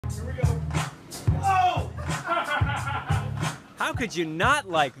How could you not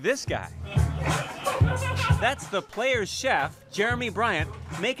like this guy? That's the player's chef, Jeremy Bryant,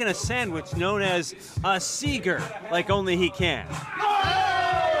 making a sandwich known as a Seeger, like only he can.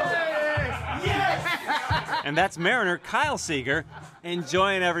 And that's Mariner Kyle Seeger,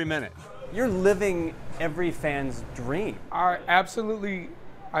 enjoying every minute. You're living every fan's dream. I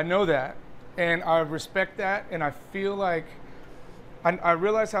know that, and I respect that, and I feel like I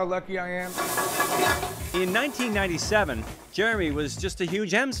realize how lucky I am. In 1997, Jeremy was just a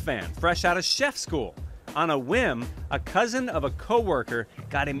huge M's fan, fresh out of chef school. On a whim, a cousin of a coworker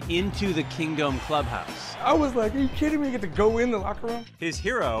got him into the Kingdom clubhouse. I was like, are you kidding me? You get to go in the locker room? His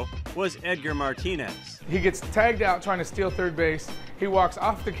hero was Edgar Martinez. He gets tagged out trying to steal third base. He walks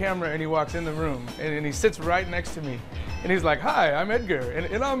off the camera and he walks in the room and he sits right next to me. And he's like, hi, I'm Edgar.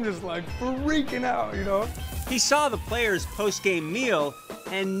 And I'm just like freaking out, you know? He saw the players' post-game meal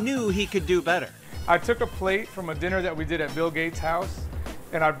and knew he could do better. I took a plate from a dinner that we did at Bill Gates' house,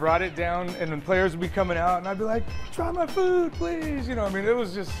 and I brought it down, and the players would be coming out, and I'd be like, try my food, please. You know, I mean, it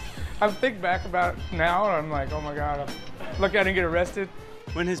was just, I think back about it now, and I'm like, oh my God, lucky I didn't get arrested.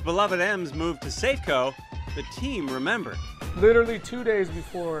 When his beloved M's moved to Safeco, the team remembered. Literally 2 days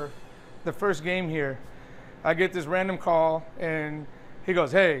before the first game here, I get this random call, and he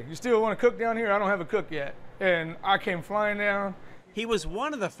goes, hey, you still want to cook down here? I don't have a cook yet. And I came flying down. He was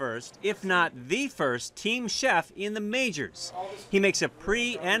one of the first, if not the first, team chef in the majors. He makes a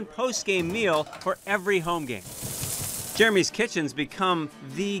pre- and post-game meal for every home game. Jeremy's kitchen's become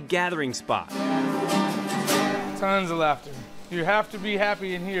the gathering spot. Tons of laughter. You have to be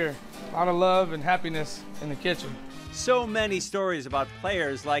happy in here. A lot of love and happiness in the kitchen. So many stories about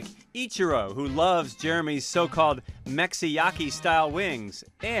players like Ichiro, who loves Jeremy's so-called Mexiyaki-style wings,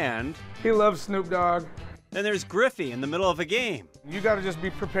 and he loves Snoop Dogg. Then there's Griffey in the middle of a game. You got to just be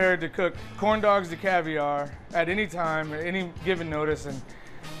prepared to cook corn dogs to caviar at any time, at any given notice. And,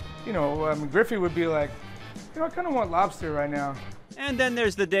 you know, Griffey would be like, you know, I kind of want lobster right now. And then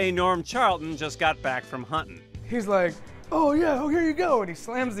there's the day Norm Charlton just got back from hunting. He's like, oh yeah, oh here you go. And he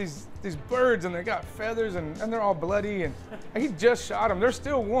slams these birds, and they got feathers, and they're all bloody, and he just shot them. They're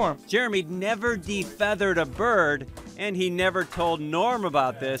still warm. Jeremy never defeathered a bird, and he never told Norm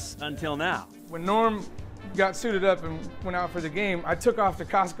about this until now. When Norm got suited up and went out for the game, I took off to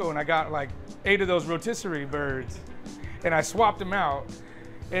Costco and I got like 8 of those rotisserie birds, and I swapped them out.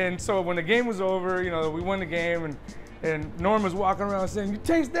 And so when the game was over, you know, we won the game, and Norm was walking around saying, you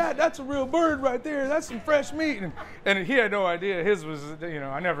taste that? That's a real bird right there. That's some fresh meat. And he had no idea. His was, you know,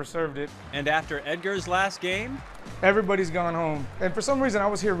 I never served it. And after Edgar's last game? Everybody's gone home. And for some reason, I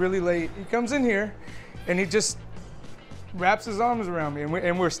was here really late. He comes in here and he just wraps his arms around me,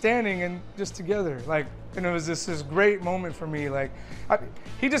 and we're standing and just together, like, and it was this great moment for me. Like,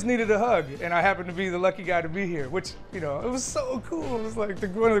 he just needed a hug, and I happened to be the lucky guy to be here, which, you know, it was so cool. It was like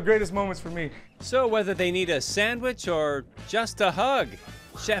one of the greatest moments for me. So whether they need a sandwich or just a hug,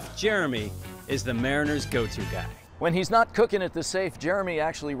 Chef Jeremy is the Mariners' go-to guy. When he's not cooking at the safe, Jeremy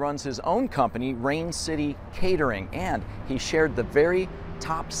actually runs his own company, Rain City Catering, and he shared the very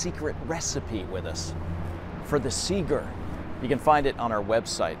top secret recipe with us for the Seeger. You can find it on our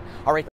website. All right.